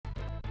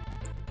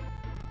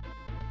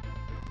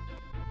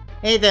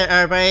Hey there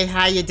everybody,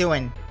 how you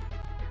doing?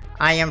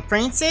 I am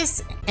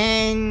Francis,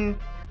 and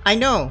I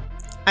know,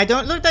 I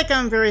don't look like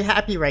I'm very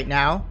happy right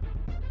now.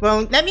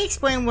 Well, let me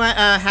explain what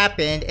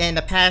happened in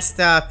the past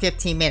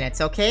 15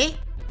 minutes, okay?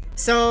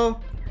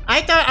 So,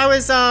 I thought I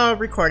was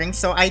recording,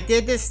 so I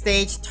did this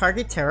stage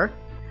Target Terror.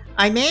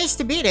 I managed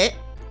to beat it,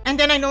 and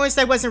then I noticed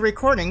I wasn't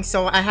recording,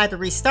 so I had to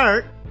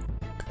restart.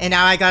 And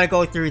now I gotta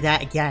go through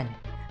that again.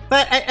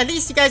 But at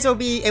least you guys will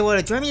be able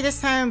to join me this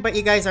time, but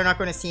you guys are not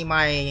going to see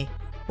my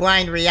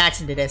blind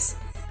reaction to this.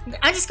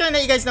 I'm just gonna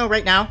let you guys know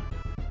right now,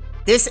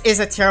 this is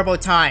a terrible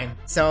time.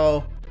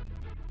 So,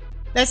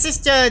 let's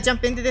just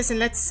jump into this and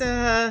let's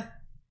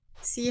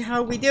see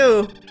how we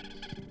do.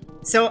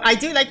 So, I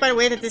do like, by the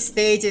way, that this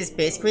stage is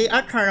basically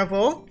a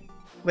carnival.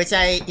 Which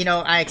I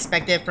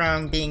expected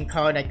from being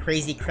called a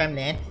crazy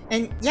Kremlin.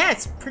 And yeah,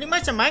 it's pretty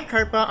much a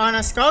minecart but on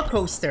a skull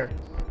coaster.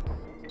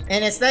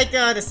 And it's like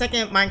the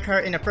second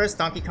minecart in the first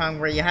Donkey Kong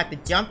where you have to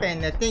jump,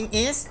 and the thing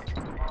is,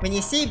 when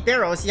you see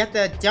barrels, you have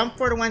to jump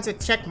for the ones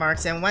with check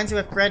marks, and ones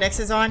with red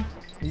X's on,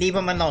 leave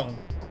them alone.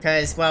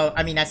 Because, well,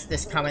 I mean, that's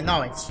just common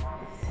knowledge.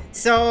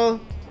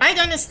 So, I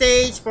done the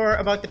stage for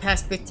about the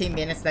past 15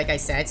 minutes, like I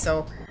said,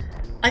 so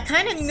I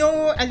kind of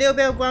know a little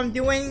bit of what I'm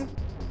doing,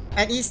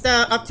 at least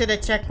up to the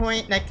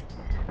checkpoint. Like,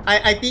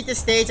 I beat the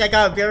stage, I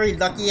got very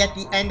lucky at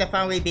the end to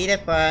finally beat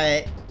it,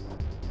 but,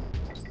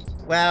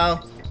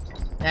 well,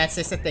 that's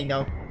just the thing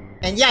though.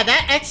 And yeah,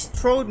 that X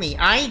trolled me.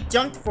 I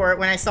jumped for it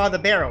when I saw the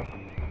barrel.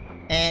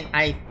 And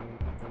I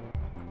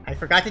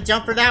forgot to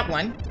jump for that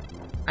one.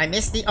 I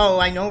missed the O.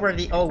 I know where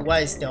the O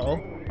was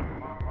though.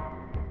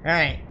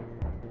 Alright.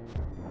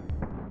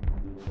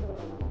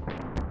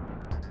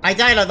 I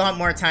died a lot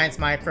more times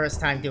my first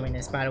time doing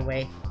this, by the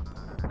way.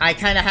 I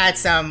kind of had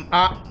some,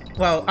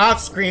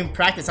 off-screen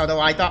practice, although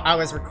I thought I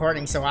was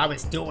recording, so I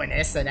was doing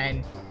this, and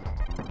then,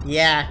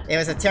 yeah, it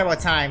was a terrible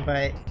time,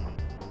 but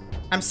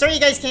I'm sorry you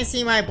guys can't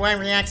see my blind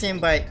reaction,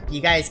 but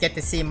you guys get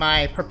to see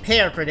my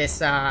prepare for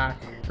this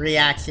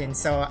reaction,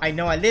 so I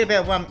know a little bit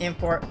of what I'm in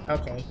for.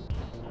 Okay.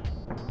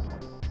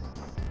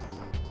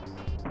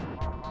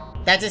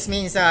 That just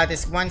means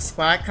this one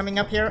spot coming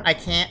up here, I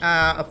can't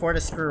afford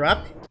to screw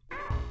up.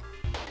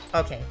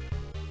 Okay.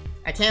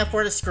 I can't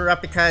afford to screw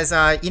up because,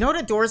 you know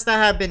the doors that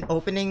have been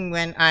opening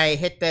when I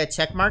hit the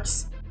check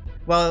marks?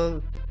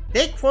 Well,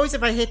 they close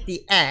if I hit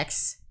the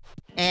X,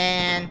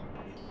 and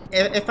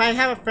if I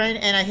have a friend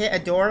and I hit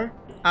a door,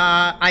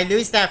 I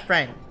lose that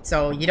friend.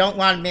 So you don't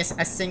want to miss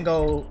a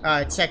single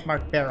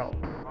checkmark barrel.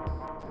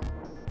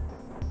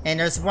 And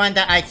there's one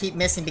that I keep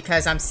missing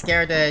because I'm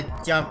scared to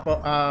jump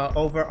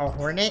over a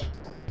hornet.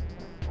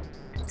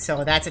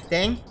 So that's a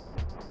thing.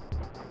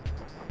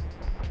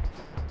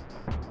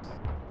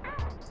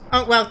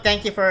 Oh, well,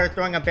 thank you for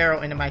throwing a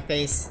barrel into my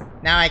face.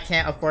 Now I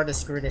can't afford to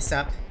screw this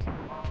up.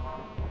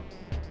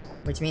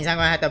 Which means I'm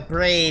gonna have to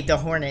brave the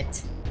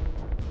hornet.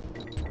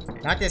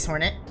 Not this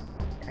hornet.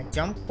 I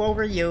jump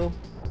over you.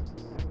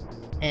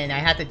 And I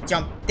have to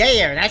jump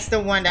there. That's the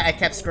one that I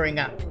kept screwing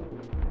up.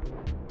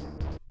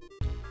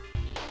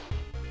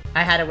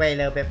 I had to wait a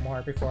little bit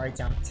more before I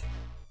jumped.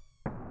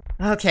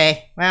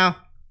 Okay, well.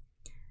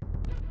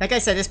 Like I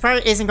said, this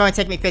part isn't going to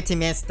take me 15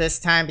 minutes this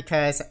time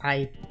because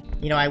I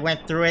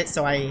went through it,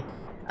 so a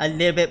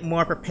little bit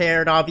more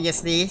prepared,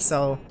 obviously.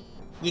 So,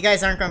 you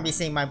guys aren't going to be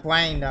seeing my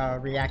blind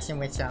reaction,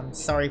 which I'm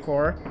sorry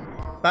for.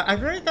 But I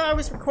really thought I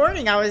was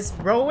recording. I was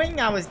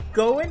rolling, I was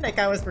going like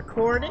I was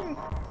recording.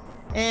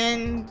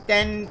 And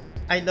then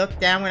I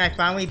looked down when I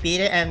finally beat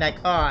it and I'm like,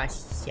 oh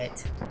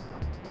shit.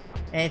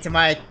 And to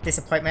my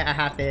disappointment, I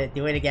have to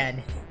do it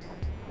again.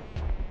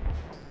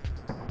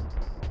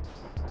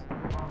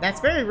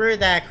 That's very rude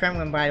that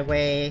Kremlin, by the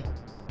way,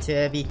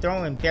 to be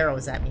throwing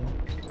barrels at me.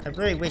 I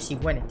really wish he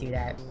wouldn't do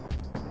that.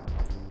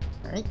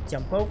 Alright,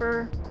 jump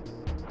over.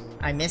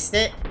 I missed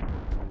it,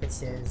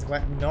 which is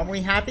what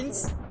normally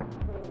happens.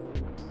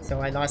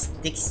 So I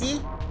lost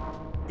Dixie.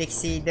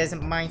 Dixie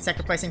doesn't mind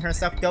sacrificing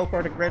herself though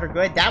for the greater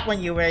good. That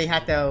one you really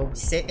have to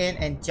sit in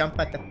and jump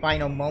at the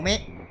final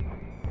moment.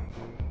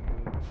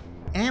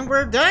 And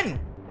we're done!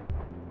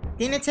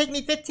 Didn't take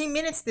me 15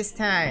 minutes this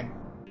time.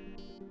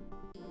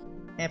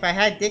 And if I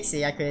had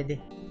Dixie, I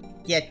could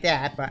get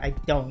that, but I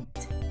don't.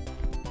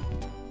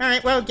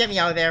 Alright, well, get me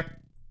out of there.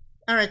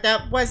 Alright,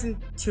 that wasn't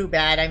too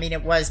bad. I mean,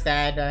 it was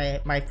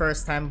bad my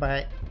first time,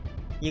 but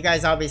you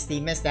guys obviously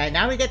missed that.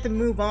 Now we get to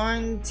move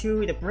on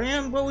to the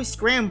Bramble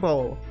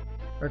Scramble.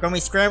 We're going to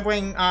be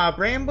scrambling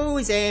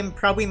brambles and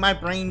probably my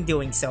brain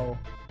doing so.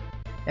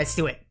 Let's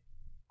do it.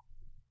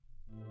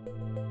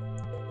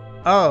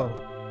 Oh.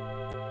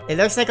 It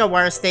looks like a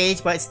water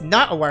stage, but it's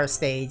not a water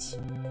stage.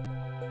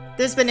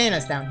 There's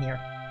bananas down here.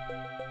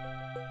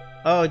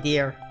 Oh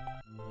dear.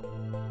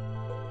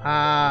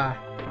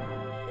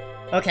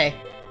 Okay.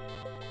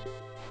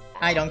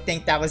 I don't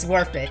think that was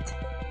worth it.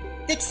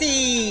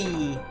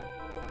 Dixie!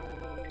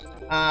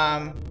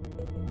 Am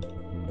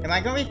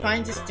I going to be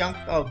fine just jump?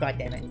 Oh, god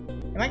damn it.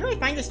 Am I going to be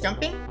fine just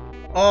jumping?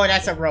 Oh,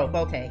 that's a rope.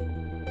 Okay.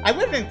 I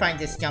would have been fine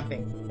just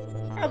jumping.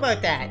 How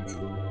about that?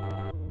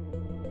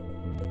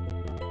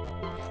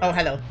 Oh,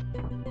 hello.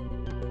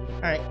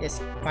 Alright,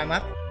 just climb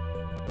up.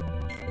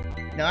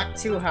 Not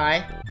too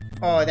high.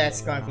 Oh,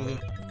 that's gonna be...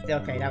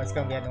 Okay, that was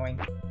gonna be annoying.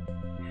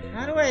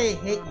 How do I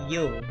hit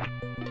you?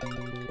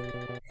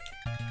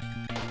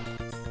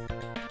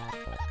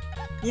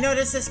 You know,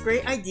 there's this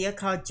great idea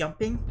called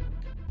jumping.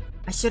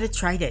 I should have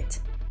tried it.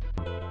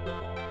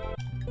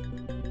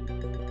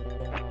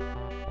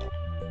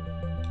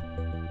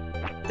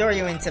 Throw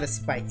you into the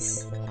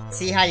spikes.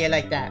 See how you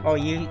like that. Oh,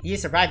 you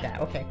survived that.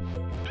 Okay.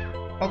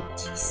 Oh,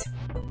 jeez.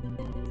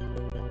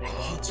 I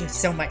hate you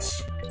so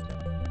much.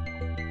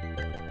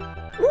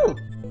 Woo!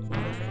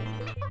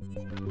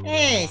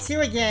 Hey, it's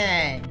you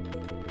again.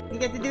 You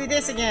get to do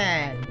this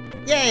again.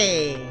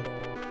 Yay!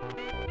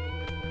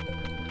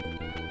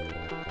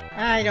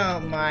 I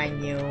don't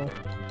mind you.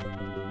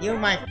 You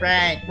my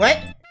friend. What?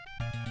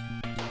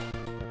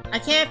 I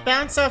can't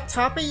bounce off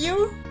top of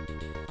you?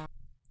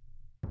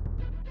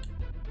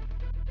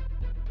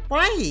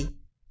 Why?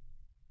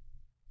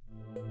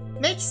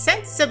 Makes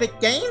sense of it,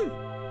 game.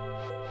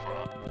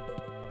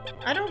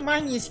 I don't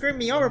mind you screwing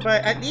me over,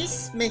 but at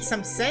least make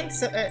some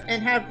sense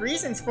and have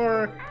reasons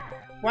for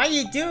why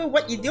you do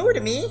what you do to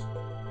me.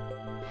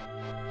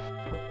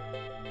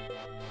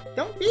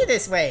 Don't be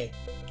this way.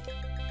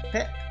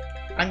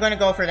 I'm gonna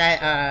go for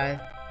that,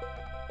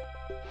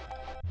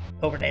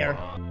 over there.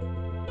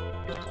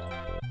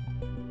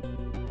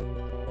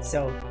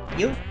 So,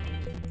 you?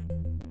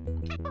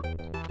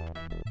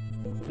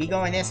 We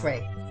going this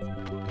way.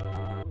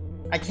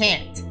 I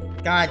can't.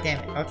 God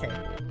damn it. Okay.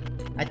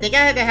 I think I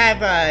had to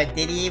have,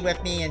 Diddy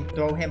with me and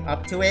throw him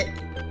up to it.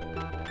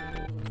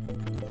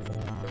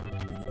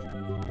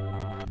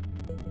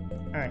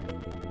 Alright.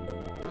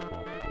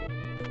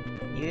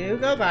 You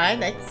go by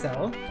like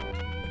so.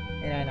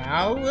 And then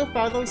I will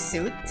follow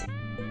suit.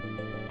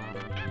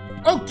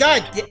 Oh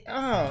god!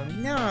 Oh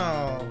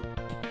no!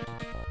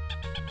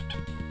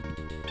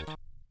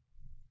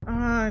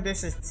 Oh,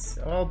 this is...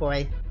 Oh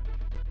boy.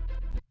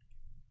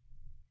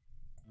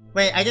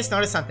 Wait, I just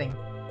noticed something.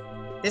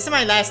 This is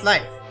my last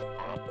life.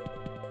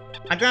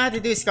 I'm gonna have to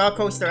do Skull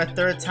Coaster a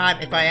third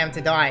time if I am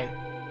to die.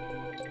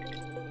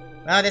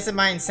 Well, this is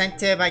my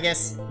incentive, I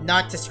guess,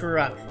 not to screw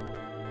up.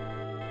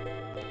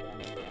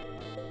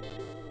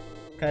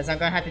 Because I'm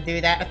gonna have to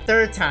do that a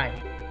third time.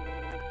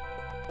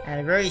 And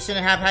I really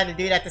shouldn't have had to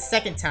do that the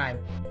second time.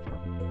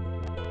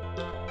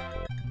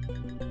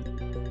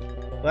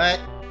 But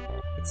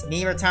it's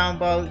me,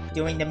 Ratombo,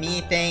 doing the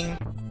me thing.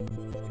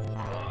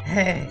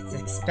 It's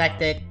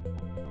expected.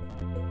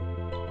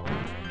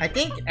 I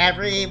think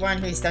everyone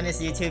who's done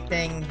this YouTube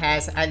thing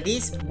has at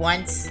least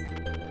once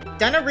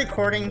done a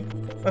recording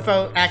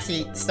without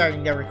actually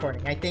starting their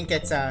recording. I think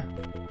it's a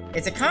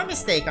common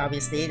mistake,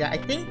 obviously, that I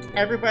think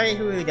everybody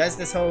who does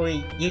this whole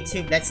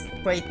YouTube Let's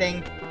Play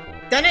thing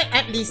done it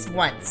at least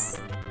once.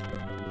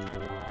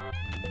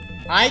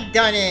 I've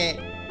done it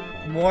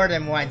more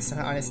than once,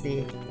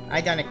 honestly.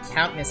 I've done it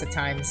countless of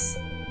times.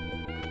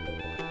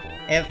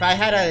 If I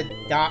had a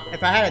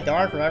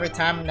dog for every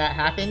time that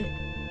happened,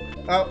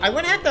 well, I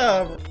wouldn't have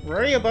to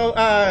worry about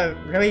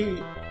really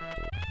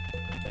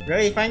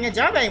finding a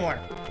job anymore,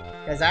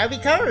 because I would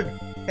be covered,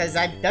 because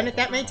I've done it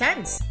that many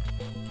times.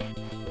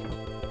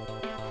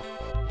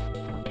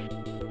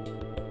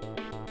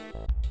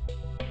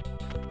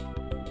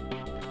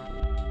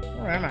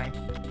 Where am I?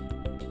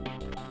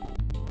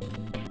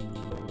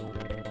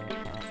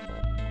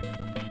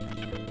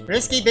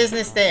 Risky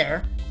business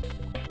there.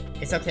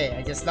 It's okay,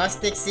 I just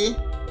lost Dixie.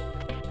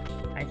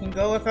 I can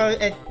go without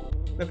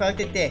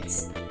the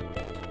dicks.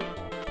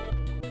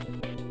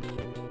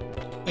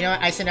 You know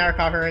what, I should never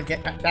call her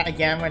that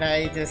again when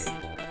I just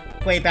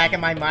play back in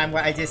my mind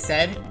what I just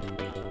said.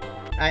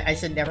 I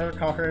should never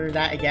call her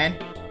that again.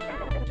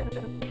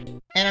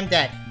 And I'm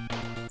dead.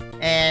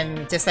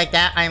 And just like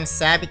that, I am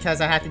sad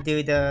because I have to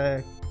do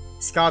the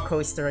Skull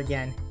Coaster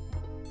again.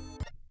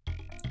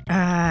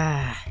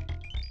 I'll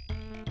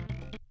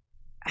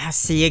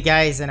see you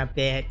guys in a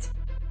bit.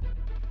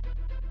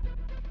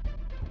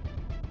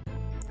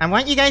 I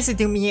want you guys to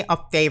do me a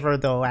favor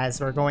though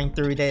as we're going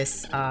through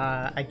this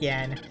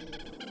again.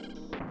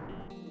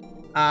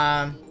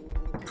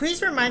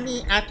 Please remind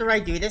me after I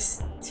do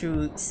this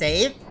to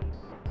save.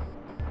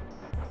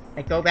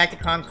 Like go back to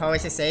Calm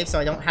College to save so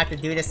I don't have to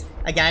do this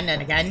again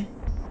and again.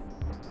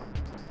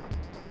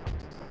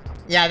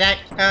 Yeah, that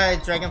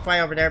dragonfly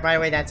over there, by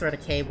the way, that's where the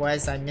cave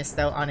was. I missed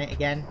out on it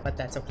again, but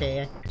that's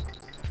okay.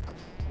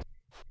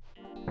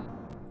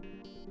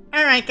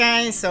 Alright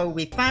guys, so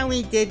we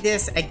finally did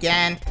this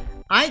again.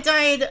 I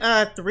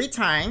died 3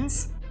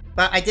 times,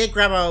 but I did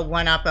grab a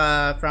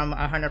 1-up from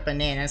 100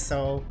 bananas,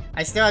 so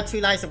I still have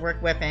 2 lives to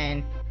work with,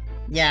 and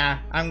yeah,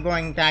 I'm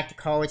going back to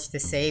college to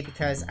save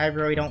because I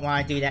really don't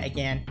want to do that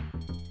again.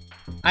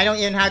 I don't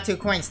even have 2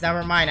 coins,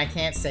 never mind, I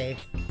can't save.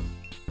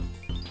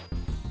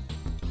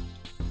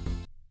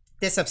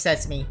 This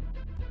upsets me.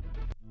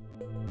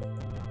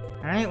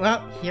 Alright,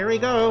 well, here we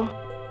go.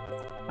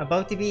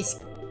 About to be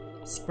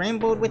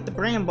scrambled with the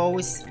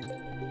Brambles.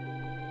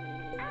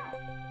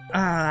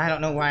 I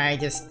don't know why I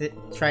just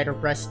try to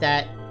rush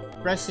that.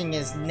 Rushing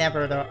is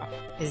never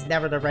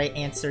the right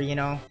answer, you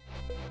know.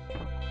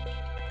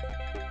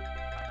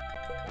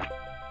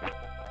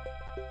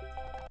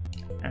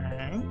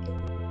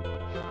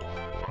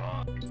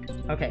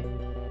 Okay.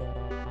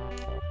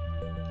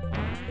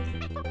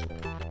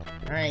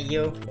 Alright,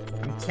 you.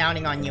 I'm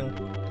counting on you.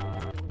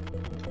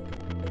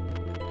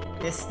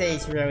 This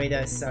stage really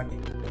does suck.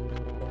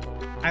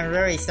 I'm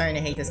really starting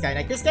to hate this guy.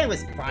 Like, this guy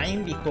was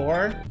fine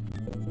before.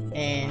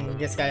 And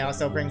this guy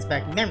also brings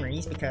back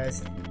memories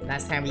because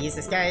last time we used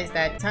this guy is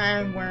that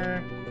time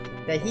where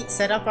the heat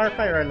set off our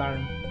fire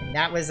alarm. And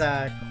that was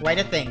quite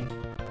a thing.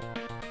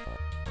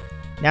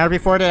 Never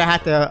before did I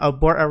have to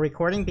abort a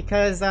recording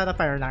because the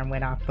fire alarm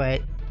went off,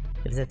 but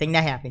it was a thing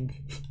that happened.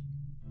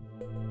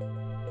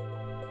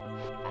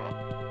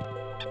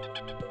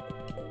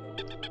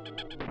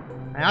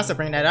 I also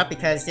bring that up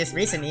because just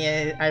recently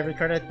I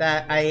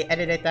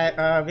edited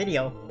that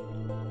video.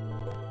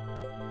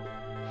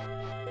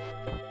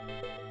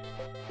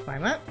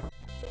 Climb up.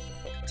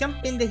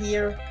 Jump into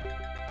here.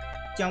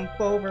 Jump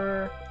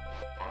over.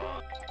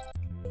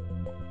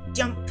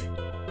 Jump.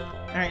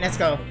 Alright, let's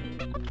go.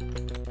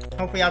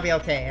 Hopefully I'll be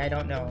okay. I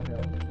don't know.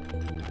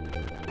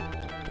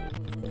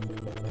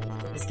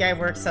 This guy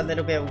works a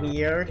little bit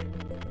weird.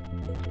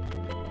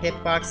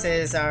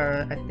 Hitboxes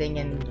are a thing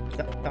in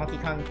Donkey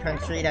Kong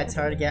Country that's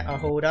hard to get a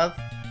hold of.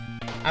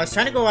 I was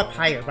trying to go up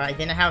higher, but I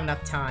didn't have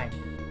enough time.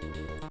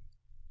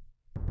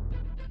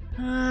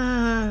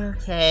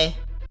 Okay.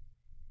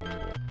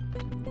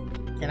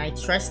 Can I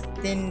trust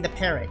in the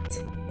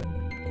parrot?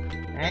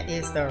 That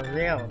is the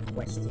real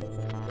question.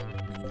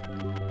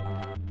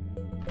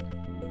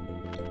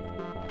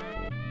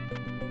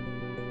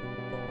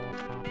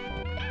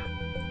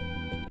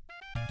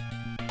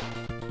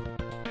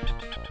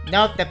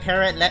 Nope, the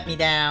parrot let me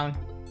down.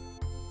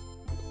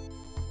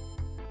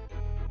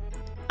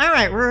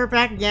 Alright, we're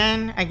back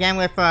again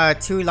with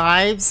 2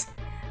 lives.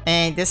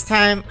 And this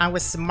time I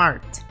was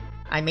smart.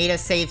 I made a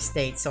save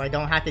state so I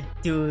don't have to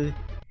do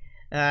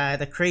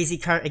the crazy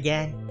cart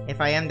again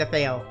if I am to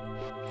fail.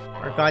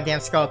 Or goddamn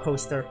skull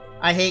coaster.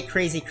 I hate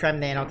Crazy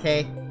Kremlin,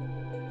 okay?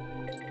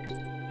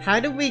 How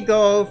do we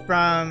go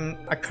from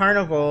a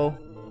carnival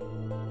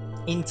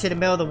into the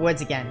middle of the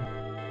woods again?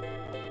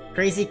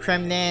 Crazy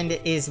Kremlin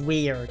is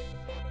weird.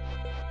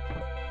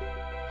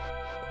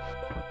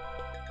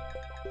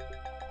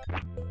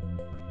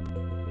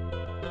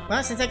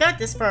 Well, since I got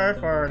this far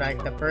for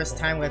like the first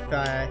time with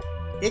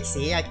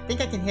Dixie, I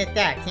think I can hit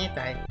that, can't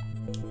I?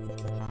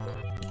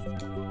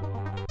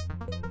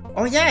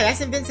 Oh yeah,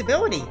 that's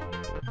invincibility!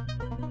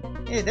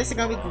 Yeah, this is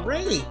gonna be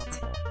great!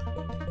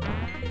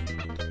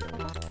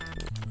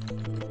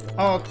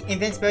 Oh,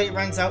 invincibility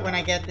runs out when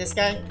I get this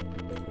guy?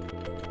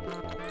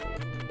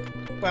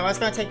 Well, I was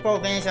gonna take full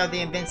advantage of the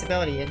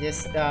invincibility and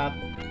just,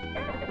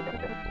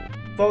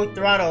 full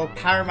throttle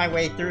power my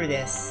way through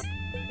this.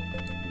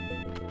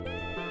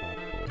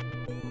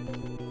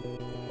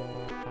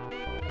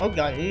 Oh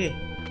god, ew.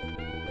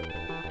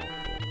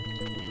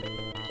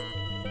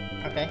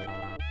 Okay.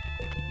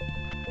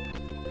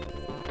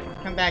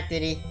 Come back,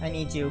 Diddy. I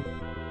need you.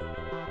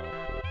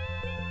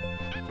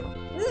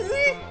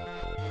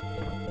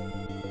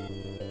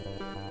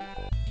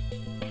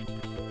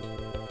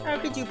 How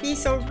could you be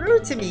so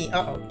rude to me?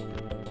 Uh-oh.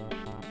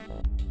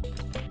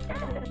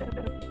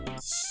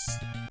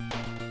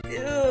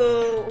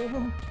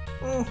 Ew.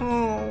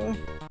 Oh.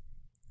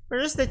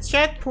 Where's the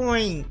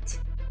checkpoint?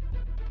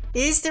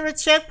 Is there a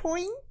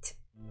checkpoint?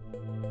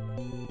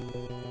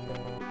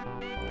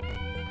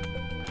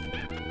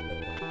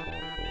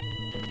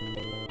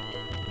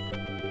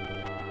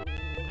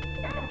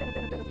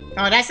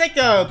 Oh, that's like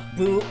a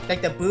boo,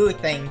 like the boo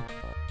thing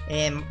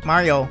in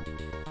Mario.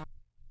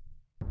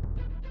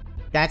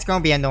 That's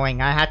gonna be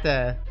annoying. I have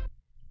to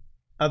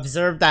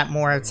observe that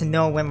more to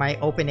know when my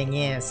opening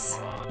is.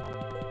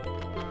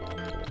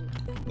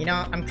 You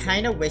know, I'm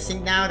kind of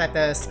wishing now that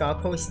the skull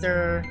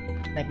coaster,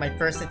 like my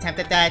first attempt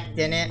at that,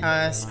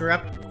 didn't screw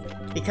up.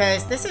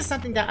 Because this is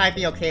something that I'd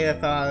be okay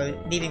with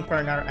leaving for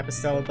another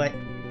episode, but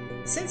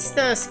since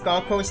the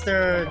skull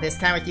coaster this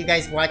time with you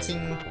guys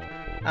watching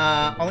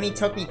only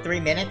took me 3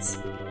 minutes,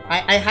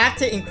 I have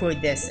to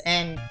include this,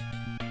 and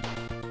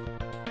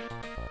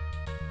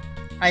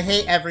I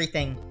hate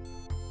everything.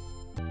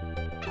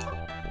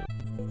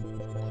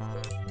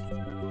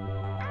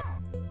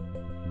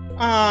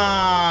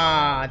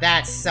 Ah,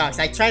 that sucks.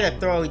 I tried to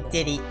throw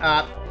Diddy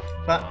up,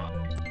 but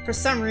for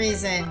some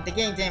reason, the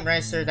game didn't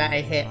register that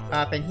I hit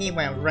up, and he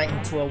went right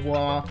into a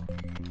wall.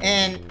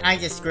 And I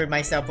just screwed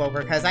myself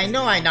over, because I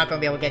know I'm not going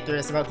to be able to get through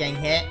this without getting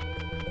hit.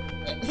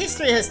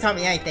 History has taught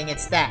me anything,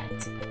 it's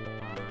that.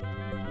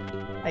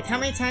 Like, how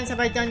many times have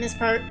I done this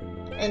part?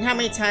 And how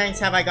many times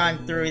have I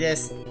gone through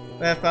this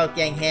without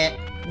getting hit?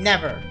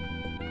 Never.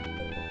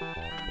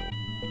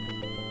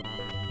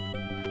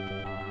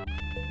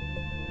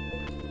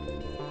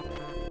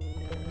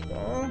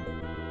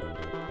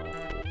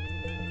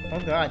 Oh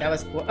god, that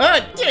was...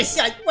 Oh, yes,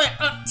 I went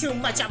up too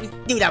much. I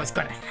knew that was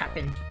gonna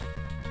happen.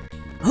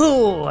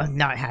 Oh, I'm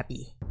not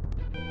happy.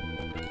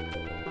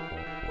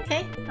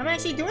 Okay, I'm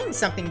actually doing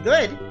something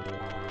good.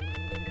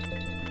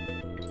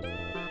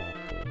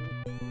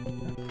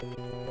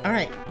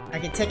 Alright, I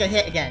can take a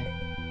hit again.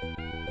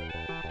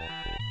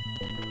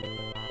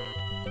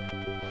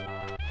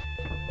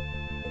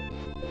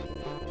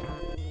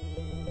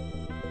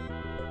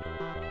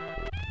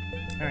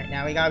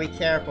 Now we gotta be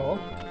careful.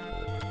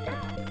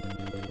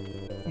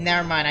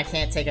 Never mind, I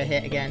can't take a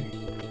hit again.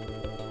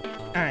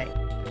 Alright.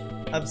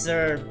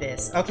 Observe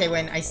this. Okay,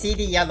 when I see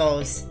the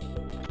yellows,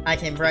 I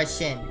can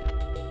rush in.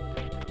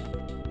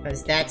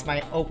 Because that's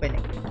my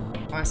opening.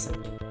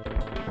 Awesome.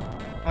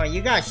 Oh,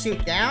 you gotta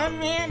shoot down,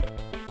 man?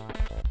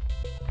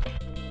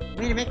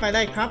 Way to make my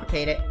life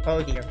complicated.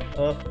 Oh dear.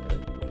 Oh.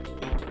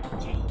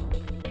 Okay.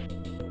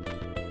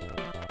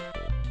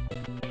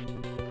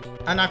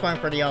 I'm not going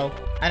for the O.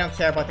 I don't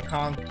care about the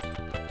Kong.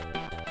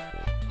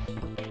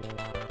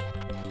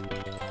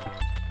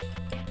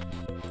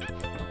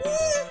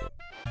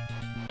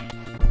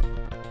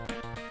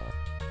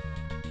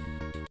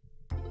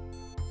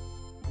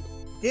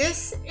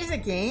 This is a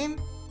game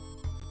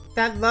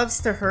that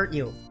loves to hurt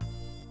you.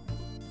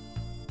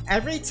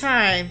 Every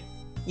time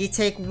you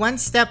take one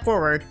step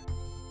forward,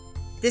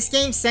 this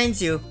game sends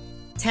you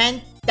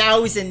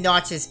 10,000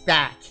 notches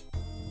back.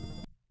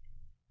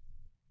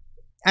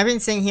 I've been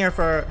sitting here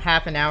for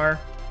half an hour.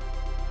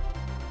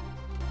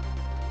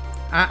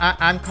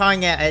 I'm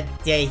calling it a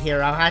day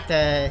here. I'll have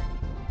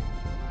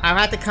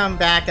to come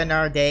back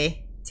another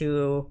day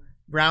to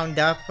round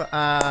up.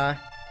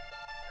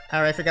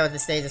 I forgot what the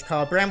stage is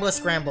called. Bramble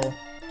Scramble.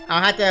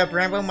 I'll have to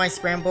bramble my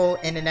scramble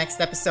in the next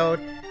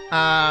episode.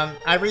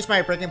 I reached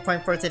my breaking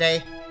point for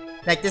today.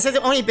 Like, this has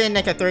only been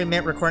like a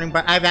 30-minute recording,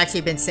 but I've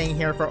actually been sitting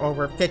here for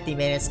over 50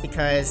 minutes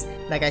because,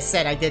 like I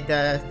said, I did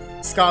the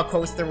skull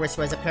coaster, which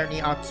was apparently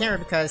off camera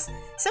because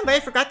somebody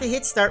forgot to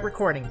hit start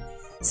recording.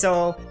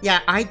 So, yeah,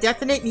 I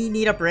definitely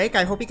need a break.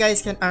 I hope you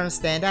guys can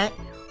understand that.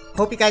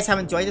 Hope you guys have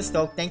enjoyed this,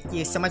 though. Thank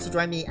you so much for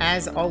joining me,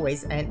 as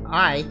always, and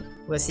I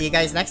will see you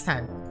guys next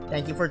time.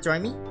 Thank you for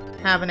joining me.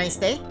 Have a nice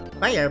day.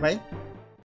 Bye, everybody.